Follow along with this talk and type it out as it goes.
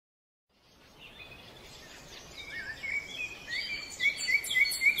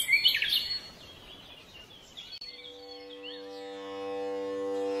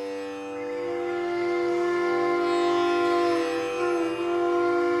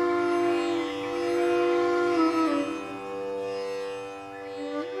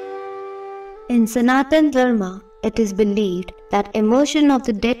In Sanatan Dharma, it is believed that immersion of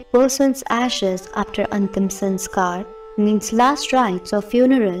the dead person's ashes after Antim Sanskar means last rites or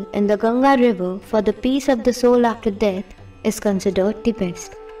funeral in the Ganga river for the peace of the soul after death is considered the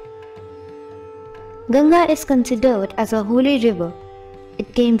best. Ganga is considered as a holy river.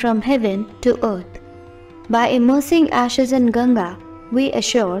 It came from heaven to earth. By immersing ashes in Ganga, we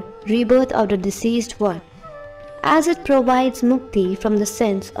assure rebirth of the deceased one. As it provides mukti from the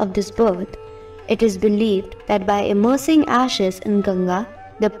sense of this birth, it is believed that by immersing ashes in Ganga,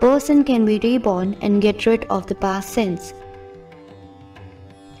 the person can be reborn and get rid of the past sins.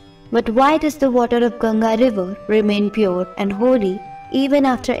 But why does the water of Ganga river remain pure and holy even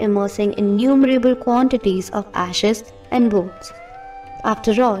after immersing innumerable quantities of ashes and bones?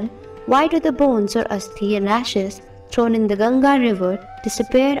 After all, why do the bones or asthi and ashes thrown in the Ganga river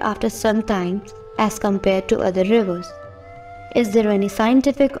disappear after some time as compared to other rivers? Is there any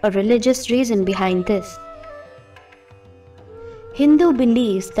scientific or religious reason behind this? Hindu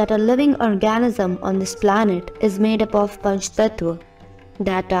believes that a living organism on this planet is made up of Panch Tattva,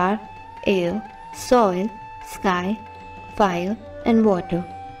 that are air, soil, sky, fire and water.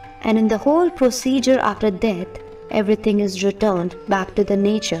 And in the whole procedure after death, everything is returned back to the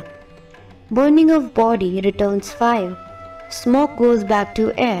nature. Burning of body returns fire, smoke goes back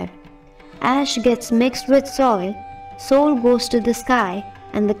to air, ash gets mixed with soil, soul goes to the sky,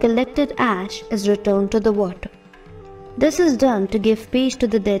 and the collected ash is returned to the water. This is done to give peace to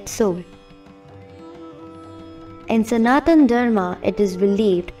the dead soul. In Sanatan Dharma, it is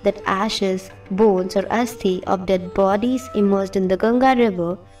believed that ashes, bones or asthi of dead bodies immersed in the Ganga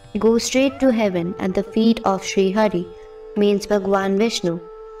river go straight to heaven at the feet of Sri Hari, means Bhagwan Vishnu.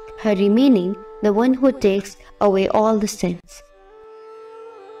 Hari meaning the one who takes away all the sins.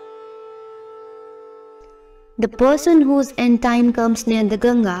 The person whose end time comes near the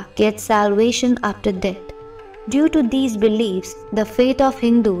Ganga gets salvation after death. Due to these beliefs, the faith of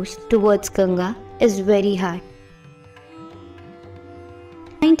Hindus towards Ganga is very high. From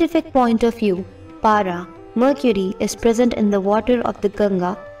a scientific point of view, para, mercury, is present in the water of the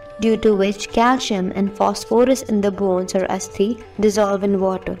Ganga, due to which calcium and phosphorus in the bones or asthi dissolve in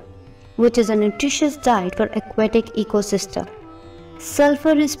water, which is a nutritious diet for aquatic ecosystem.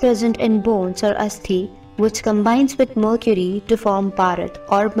 Sulfur is present in bones or asthi, which combines with mercury to form parat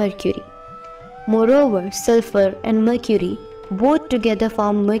or mercury. Moreover, sulfur and mercury both together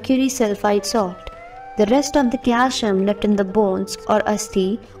form mercury sulfide salt. The rest of the calcium left in the bones or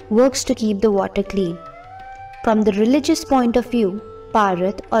asthi works to keep the water clean. From the religious point of view,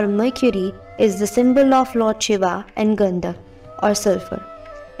 parat or mercury is the symbol of Lord Shiva and Gandhak or sulfur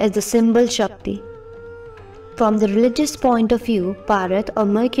is the symbol Shakti. From the religious point of view, parat or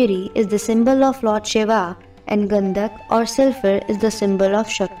mercury is the symbol of Lord Shiva and Gandhak or sulfur is the symbol of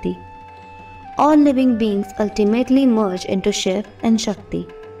Shakti. All living beings ultimately merge into Shiv and Shakti.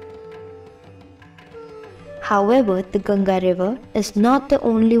 However, the Ganga river is not the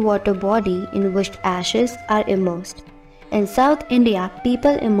only water body in which ashes are immersed. In South India,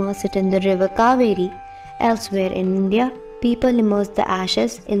 people immerse it in the river Kaveri. Elsewhere in India, people immerse the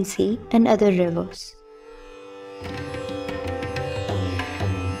ashes in sea and other rivers.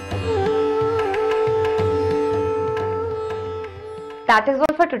 That is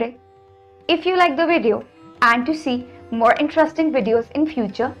all for today. If you like the video and to see more interesting videos in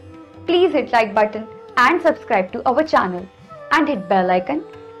future, please hit like button and subscribe to our channel and hit bell icon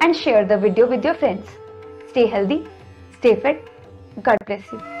and share the video with your friends. Stay healthy, stay fit. God bless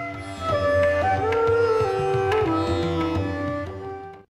you.